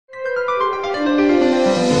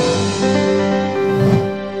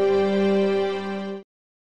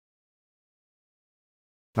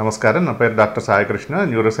నమస్కారం, నా పేరు డాక్టర్.సాయి కృష్ణ,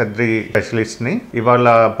 న్యూరోసర్జరీ స్పెషలిస్ట్ని. ఇవాళ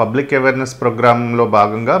పబ్లిక్ అవేర్నెస్ ప్రోగ్రాంలో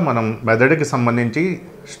భాగంగా మనం మెదడుకి సంబంధించి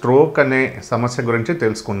స్ట్రోక్ అనే సమస్య గురించి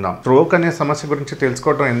తెలుసుకుందాం. స్ట్రోక్ అనే సమస్య గురించి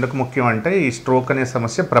తెలుసుకోవడం ఎందుకు ముఖ్యం అంటే, ఈ స్ట్రోక్ అనే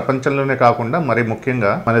సమస్య ప్రపంచంలోనే కాకుండా మరి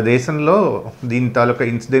ముఖ్యంగా మన దేశంలో దీని తాలూకా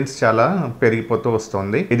ఇన్సిడెంట్స్ చాలా పెరిగిపోతూ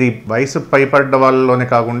వస్తుంది. ఇది వయసు పైపడ్డ వాళ్ళలోనే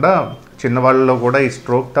కాకుండా చిన్నవాళ్ళలో కూడా ఈ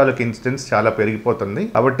స్ట్రోక్ తాలూకు ఇన్సిడెంట్స్ చాలా పెరిగిపోతుంది.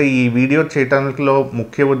 కాబట్టి ఈ వీడియో చేయటానికిలో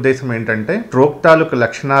ముఖ్య ఉద్దేశం ఏంటంటే, స్ట్రోక్ తాలూకు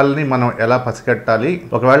లక్షణాలని మనం ఎలా పసిగట్టాలి,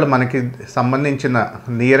 ఒకవేళ మనకి సంబంధించిన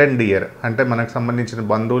నియర్ అండ్ డియర్ అంటే మనకు సంబంధించిన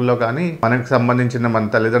బంధువుల్లో కానీ మనకు సంబంధించిన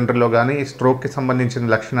మన తల్లిదండ్రుల్లో కానీ స్ట్రోక్ కి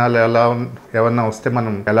సంబంధించిన లక్షణాలు ఏమన్నా వస్తే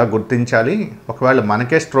మనం ఎలా గుర్తించాలి, ఒకవేళ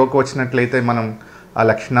మనకే స్ట్రోక్ వచ్చినట్లయితే మనం ఆ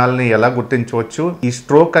లక్షణాలని ఎలా గుర్తించవచ్చు, ఈ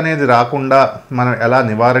స్ట్రోక్ అనేది రాకుండా మనం ఎలా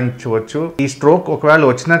నివారించవచ్చు, ఈ స్ట్రోక్ ఒకవేళ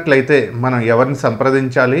వచ్చినట్లయితే మనం ఎవరిని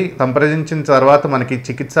సంప్రదించాలి, సంప్రదించిన తర్వాత మనకి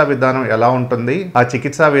చికిత్సా విధానం ఎలా ఉంటుంది, ఆ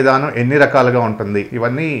చికిత్సా విధానం ఎన్ని రకాలుగా ఉంటుంది,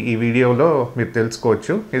 ఇవన్నీ ఈ వీడియోలో మీరు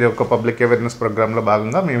తెలుసుకోవచ్చు. ఇది ఒక పబ్లిక్ అవేర్నెస్ ప్రోగ్రామ్ లో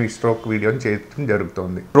భాగంగా మేము ఈ స్ట్రోక్ వీడియోని చేయడం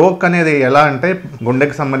జరుగుతుంది. స్ట్రోక్ అనేది ఎలా అంటే,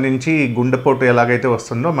 గుండెకి సంబంధించి గుండెపోటు ఎలాగైతే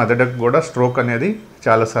వస్తుందో మెదడుకు కూడా స్ట్రోక్ అనేది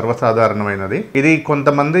చాలా సర్వసాధారణమైనది. ఇది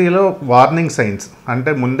కొంతమందిలో వార్నింగ్ సైన్స్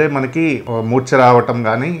అంటే ముందే మనకి మూర్ఛ రావటం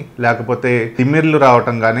కానీ, లేకపోతే తిమ్మిర్లు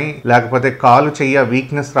రావటం కానీ, లేకపోతే కాలు చెయ్య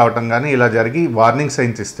వీక్నెస్ రావటం కానీ ఇలా జరిగి వార్నింగ్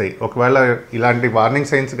సైన్స్ ఇస్తాయి. ఒకవేళ ఇలాంటి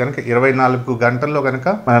వార్నింగ్ సైన్స్ కనుక 24 గంటల్లో కనుక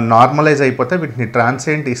మనం నార్మలైజ్ అయిపోతే వీటిని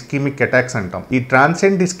ట్రాన్సియంట్ ఇస్కిమిక్ అటాక్స్ అంటాం. ఈ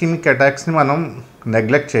ట్రాన్సియంట్ ఇస్కిమిక్ అటాక్స్ ని మనం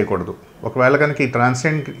నెగ్లెక్ట్ చేయకూడదు. ఒకవేళ కనుక ఈ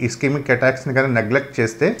ట్రాన్సియంట్ ఇస్కిమిక్ అటాక్స్ ని కానీ నెగ్లెక్ట్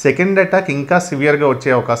చేస్తే సెకండ్ అటాక్ ఇంకా సివియర్ గా వచ్చే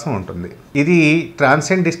అవకాశం ఉంటుంది. ఇది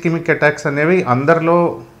ట్రాన్సియంట్ ఇస్కిమిక్ అటాక్స్ అనేవి అందరిలో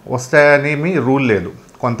వస్తాయనేమి రూల్ లేదు.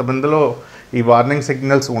 కొంతమందిలో ఈ వార్నింగ్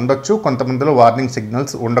సిగ్నల్స్ ఉండొచ్చు, కొంతమందిలో వార్నింగ్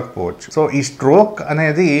సిగ్నల్స్ ఉండకపోవచ్చు. సో ఈ స్ట్రోక్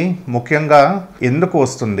అనేది ముఖ్యంగా ఎందుకు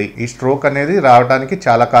వస్తుంది, ఈ స్ట్రోక్ అనేది రావడానికి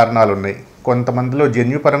చాలా కారణాలు ఉన్నాయి. కొంతమందిలో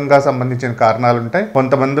జన్యుపరంగా సంబంధించిన కారణాలు ఉంటాయి,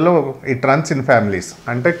 కొంతమందిలో ఇట్ రన్స్ ఇన్ ఫ్యామిలీస్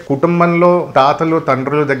అంటే కుటుంబంలో తాతలు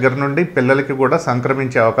తండ్రుల దగ్గర నుండి పిల్లలకి కూడా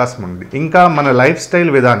సంక్రమించే అవకాశం ఉంది. ఇంకా మన లైఫ్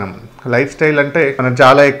స్టైల్ విధానం, లైఫ్ స్టైల్ అంటే మనం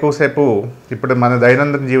చాలా ఎక్కువసేపు ఇప్పుడు మన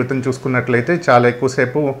దైనందిన జీవితం చూసుకున్నట్లయితే చాలా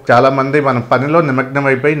ఎక్కువసేపు చాలా మంది మన పనిలో నిమగ్నం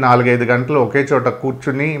అయిపోయి 4-5 గంటలు ఒకే చోట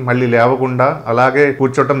కూర్చుని మళ్ళీ లేవకుండా అలాగే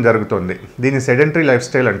కూర్చోవటం జరుగుతుంది. దీన్ని సెడెంటరీ లైఫ్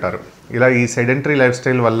స్టైల్ అంటారు. ఇలా ఈ సెడెంటరీ లైఫ్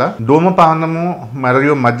స్టైల్ వల్ల ధూమపానము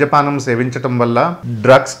మరియు మద్యపానం సేవించటం వల్ల,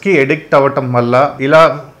 డ్రగ్స్ కి ఎడిక్ట్ అవ్వటం వల్ల, ఇలా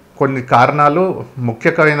కొన్ని కారణాలు,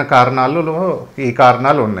 ముఖ్యమైన కారణాలలో ఈ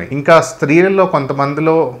కారణాలు ఉన్నాయి. ఇంకా స్త్రీలలో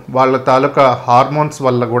కొంతమందిలో వాళ్ళ తాలూకా హార్మోన్స్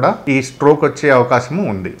వల్ల కూడా ఈ స్ట్రోక్ వచ్చే అవకాశము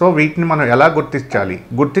ఉంది. సో వీటిని మనం ఎలా గుర్తించాలి,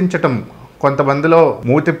 గుర్తించటం కొంతమందిలో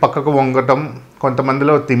మూతి పక్కకు వంగటం,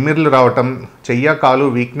 కొంతమందిలో తిమ్మిర్లు రావటం, చెయ్య కాలు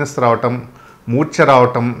వీక్నెస్ రావటం, మూర్ఛ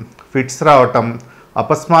రావటం, ఫిట్స్ రావటం,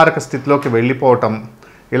 అపస్మారక స్థితిలోకి వెళ్ళిపోవటం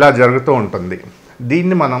ఇలా జరుగుతూ ఉంటుంది.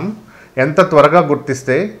 దీన్ని మనం ఎంత త్వరగా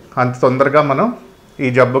గుర్తిస్తే అంత తొందరగా మనం ఈ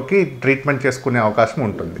జబ్బుకి ట్రీట్మెంట్ చేసుకునే అవకాశం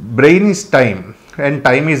ఉంటుంది. Brain is time and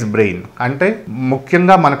time is brain అంటే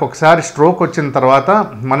ముఖ్యంగా మనకు ఒకసారి స్ట్రోక్ వచ్చిన తర్వాత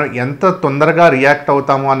మనం ఎంత తొందరగా రియాక్ట్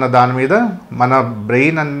అవుతాము అన్న దాని మీద మన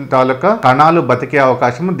బ్రెయిన్ తాలూకా కణాలు బతికే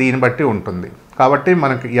అవకాశం దీన్ని బట్టి ఉంటుంది. కాబట్టి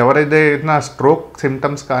మనకు ఎవరైనా స్ట్రోక్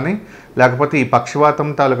సిమ్టమ్స్ కానీ లేకపోతే ఈ పక్షవాతం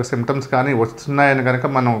తాలూకు సిమ్టమ్స్ కానీ వస్తున్నాయని కనుక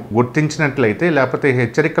మనం గుర్తించినట్లయితే, లేకపోతే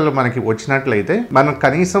హెచ్చరికలు మనకి వచ్చినట్లయితే, మనం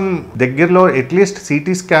కనీసం దగ్గరలో అట్లీస్ట్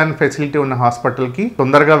సిటీ స్కాన్ ఫెసిలిటీ ఉన్న హాస్పిటల్కి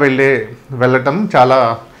తొందరగా వెళ్ళటం చాలా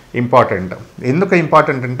ఇంపార్టెంట్. ఎందుకు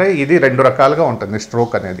ఇంపార్టెంట్ అంటే ఇది 2 రకాలుగా ఉంటుంది.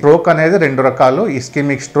 స్ట్రోక్ అనేది 2 రకాలు,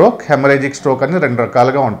 ఇస్కిమిక్ స్ట్రోక్, హెమరేజిక్ స్ట్రోక్ అని 2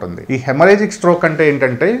 రకాలుగా ఉంటుంది. ఈ హెమరేజిక్ స్ట్రోక్ అంటే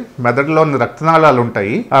ఏంటంటే, మెదడులోని రక్తనాళాలు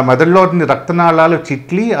ఉంటాయి, ఆ మెదడులోని రక్తనాళాలు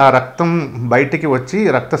చిట్లి ఆ రక్తం బయటికి వచ్చి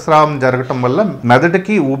రక్తస్రావం జరగటం వల్ల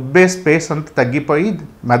మెదడుకి ఉబ్బే స్పేస్ అంతా తగ్గిపోయి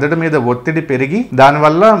మెదడు మీద ఒత్తిడి పెరిగి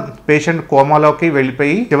దానివల్ల పేషెంట్ కోమాలోకి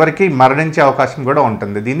వెళ్ళిపోయి చివరికి మరణించే అవకాశం కూడా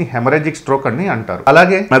ఉంటుంది. దీన్ని హెమరేజిక్ స్ట్రోక్ అని అంటారు.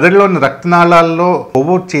 అలాగే మెదడులోని రక్తనాళాల్లో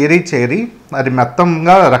కొవ్వు చేరి అది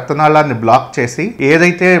మొత్తంగా రక్తనాళాన్ని బ్లాక్ చేసి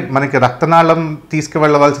ఏదైతే మనకి రక్తనాళం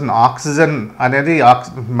తీసుకువెళ్ళవలసిన ఆక్సిజన్ అనేది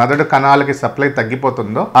మెదడు కణాలకి సప్లై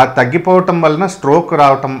తగ్గిపోతుందో, ఆ తగ్గిపోవటం వలన స్ట్రోక్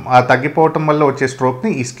రావటం, ఆ తగ్గిపోవటం వల్ల వచ్చే స్ట్రోక్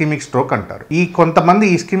ని ఇస్కిమిక్ స్ట్రోక్ అంటారు. ఈ కొంతమంది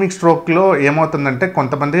ఇస్కిమిక్ స్ట్రోక్ లో ఏమవుతుందంటే,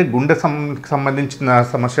 కొంతమంది గుండె సంబంధించిన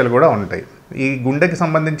సమస్యలు కూడా ఉంటాయి. ఈ గుండెకి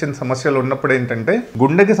సంబంధించిన సమస్యలు ఉన్నప్పుడు ఏంటంటే,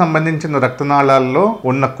 గుండెకి సంబంధించిన రక్తనాళాల్లో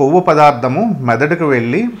ఉన్న కొవ్వు పదార్థము మెదడుకు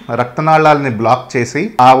వెళ్ళి రక్తనాళాలని బ్లాక్ చేసి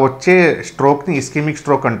ఆ వచ్చే స్ట్రోక్ ని ఇస్కిమిక్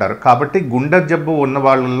స్ట్రోక్ అంటారు. కాబట్టి గుండె జబ్బు ఉన్న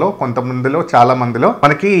వాళ్ళలో కొంతమందిలో, చాలా మందిలో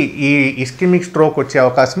మనకి ఈ ఇస్కిమిక్ స్ట్రోక్ వచ్చే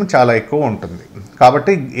అవకాశం చాలా ఎక్కువ ఉంటుంది.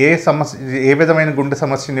 కాబట్టి ఏ విధమైన గుండె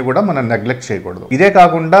సమస్యని కూడా మనం నెగ్లెక్ట్ చేయకూడదు. ఇదే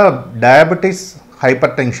కాకుండా డయాబెటీస్,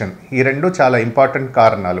 హైపర్ టెన్షన్ ఈ 2 చాలా ఇంపార్టెంట్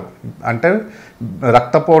కారణాలు. అంటే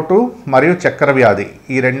రక్తపోటు మరియు చక్కెర వ్యాధి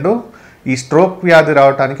ఈ 2 ఈ స్ట్రోక్ వ్యాధి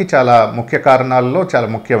రావడానికి చాలా ముఖ్య కారణాల్లో చాలా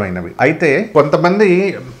ముఖ్యమైనవి. అయితే కొంతమంది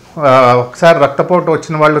ఒకసారి రక్తపోటు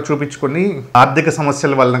వచ్చిన వాళ్ళు చూపించుకుని ఆర్థిక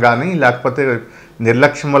సమస్యల వలన కానీ లేకపోతే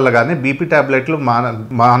నిర్లక్ష్యం వల్ల కానీ బీపీ టాబ్లెట్లు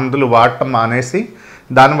మందులు వాడటం మానేసి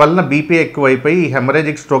దానివల్ల బీపీ ఎక్కువైపోయి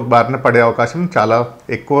హెమరేజిక్ స్ట్రోక్ బారిన పడే అవకాశం చాలా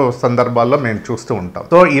ఎక్కువ సందర్భాల్లో మేము చూస్తూ ఉంటాం.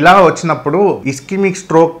 సో ఇలా వచ్చినప్పుడు ఇస్కిమిక్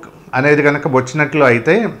స్ట్రోక్ అనేది కనుక వచ్చినట్లు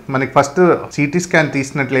అయితే మనకి ఫస్ట్ సిటీ స్కాన్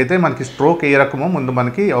తీసినట్లయితే మనకి స్ట్రోక్ ఏ రకమో ముందు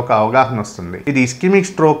మనకి ఒక అవగాహన వస్తుంది. ఇది ఇస్కిమిక్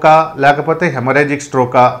స్ట్రోకా లేకపోతే హెమరేజిక్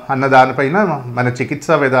స్ట్రోకా అన్న దానిపైన మన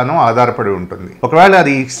చికిత్సా విధానం ఆధారపడి ఉంటుంది. ఒకవేళ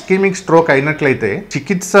అది ఇస్కిమిక్ స్ట్రోక్ అయినట్లయితే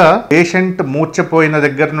చికిత్స పేషెంట్ మూర్చపోయిన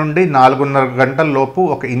దగ్గర నుండి 4.5 గంటల లోపు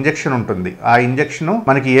ఒక ఇంజెక్షన్ ఉంటుంది. ఆ ఇంజెక్షన్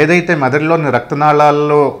మనకి ఏదైతే మెదడులోని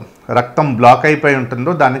రక్తనాళాల్లో రక్తం బ్లాక్ అయిపోయి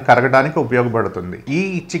ఉంటుందో దాన్ని కరగడానికి ఉపయోగపడుతుంది. ఈ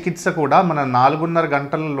చికిత్స కూడా మన 4.5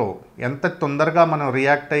 గంటలలో ఎంత తొందరగా మనం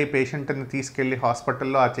రియాక్ట్ అయ్యి పేషెంట్ని తీసుకెళ్లి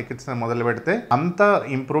హాస్పిటల్లో ఆ చికిత్సను మొదలు పెడితే అంత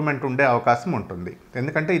ఇంప్రూవ్మెంట్ ఉండే అవకాశం ఉంటుంది.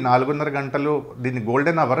 ఎందుకంటే ఈ 4.5 గంటలు దీన్ని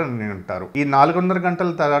గోల్డెన్ అవర్ అని అంటారు. ఈ 4.5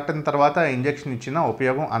 గంటలు దాటిన తర్వాత ఇంజెక్షన్ ఇచ్చిన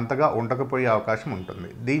ఉపయోగం అంతగా ఉండకపోయే అవకాశం ఉంటుంది.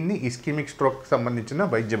 దీన్ని ఇస్కిమిక్ స్ట్రోక్ సంబంధించిన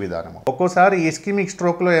వైద్య విధానం. ఒక్కోసారి ఇస్కిమిక్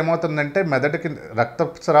స్ట్రోక్ లో ఏమవుతుందంటే మెదడుకి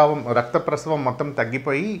రక్త ప్రసవం మొత్తం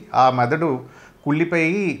తగ్గిపోయి ఆ మెదడు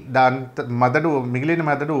కుళ్ళిపోయి మిగిలిన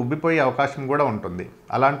మెదడు ఉబ్బిపోయే అవకాశం కూడా ఉంటుంది.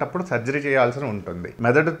 అలాంటప్పుడు సర్జరీ చేయాల్సి ఉంటుంది.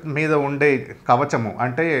 మెదడు మీద ఉండే కవచము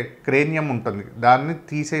అంటే క్రేనియం ఉంటుంది, దాన్ని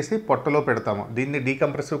తీసేసి పొట్టలో పెడతాము. దీన్ని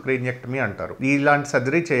డీకంప్రెసివ్ క్రేనియక్టమీ అంటారు. ఇలాంటి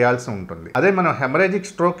సర్జరీ చేయాల్సి ఉంటుంది. అదే మనం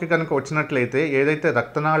హెమరేజిక్ స్ట్రోక్కి కనుక వచ్చినట్లయితే ఏదైతే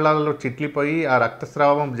రక్తనాళాల్లో చిట్లిపోయి ఆ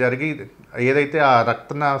రక్తస్రావం జరిగి ఏదైతే ఆ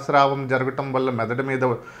రక్తస్రావం జరగటం వల్ల మెదడు మీద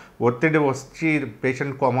ఒత్తిడి వచ్చి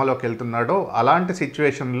పేషెంట్ కోమాలోకి వెళ్తున్నాడో అలాంటి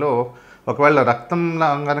సిచ్యువేషన్లో ఒకవేళ రక్తం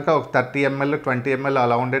కనుక ఒక 30 ml 20 ml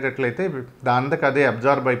అలా ఉండేటట్లయితే దానికి అదే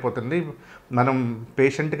అబ్జార్బ్ అయిపోతుంది. మనం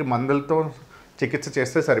పేషెంట్కి మందులతో చికిత్స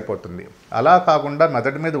చేస్తే సరిపోతుంది. అలా కాకుండా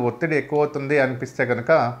మెదడు మీద ఒత్తిడి ఎక్కువ అవుతుంది అనిపిస్తే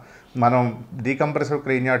కనుక మనం డీకంప్రెసివ్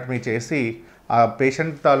క్రేనియాటమీ చేసి ఆ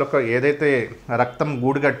పేషెంట్ తాలూకా ఏదైతే రక్తం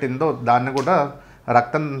గూడు కట్టిందో దాన్ని కూడా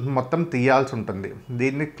రక్తం మొత్తం తీయాల్సి ఉంటుంది.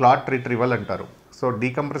 దీన్ని క్లాట్ రిట్రీవల్ అంటారు. సో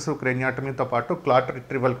డీకంప్రెసివ్ క్రేనియాటమీతో పాటు క్లాట్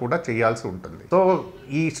రిట్రీవల్ కూడా చేయాల్సి ఉంటుంది. సో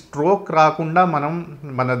ఈ స్ట్రోక్ రాకుండా మనం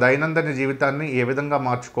మన దైనందిన జీవితాన్ని ఏ విధంగా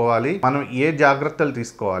మార్చుకోవాలి, మనం ఏ జాగ్రత్తలు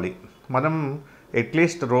తీసుకోవాలి, మనం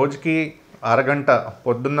అట్లీస్ట్ రోజుకి అరగంట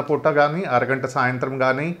పొద్దున్న పూట కానీ అరగంట సాయంత్రం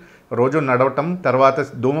కానీ రోజు నడవటం, తర్వాత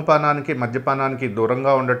ధూమపానానికి మద్యపానానికి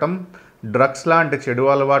దూరంగా ఉండటం, డ్రగ్స్ లాంటి చెడు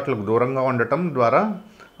అలవాట్లకు దూరంగా ఉండటం ద్వారా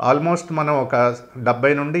ఆల్మోస్ట్ మనం ఒక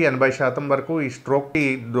 70 నుండి 80% వరకు ఈ స్ట్రోక్కి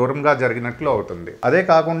దూరంగా జరిగినట్లు అవుతుంది. అదే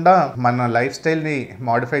కాకుండా మన లైఫ్ స్టైల్ని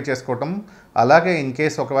మాడిఫై చేసుకోవటం, అలాగే ఇన్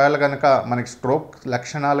కేస్ ఒకవేళ కనుక మనకి స్ట్రోక్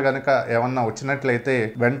లక్షణాలు కనుక ఏమన్నా వచ్చినట్లయితే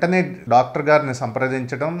వెంటనే డాక్టర్ గారిని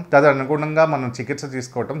సంప్రదించడం, తదనుగుణంగా మనం చికిత్స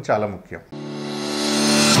తీసుకోవటం చాలా ముఖ్యం.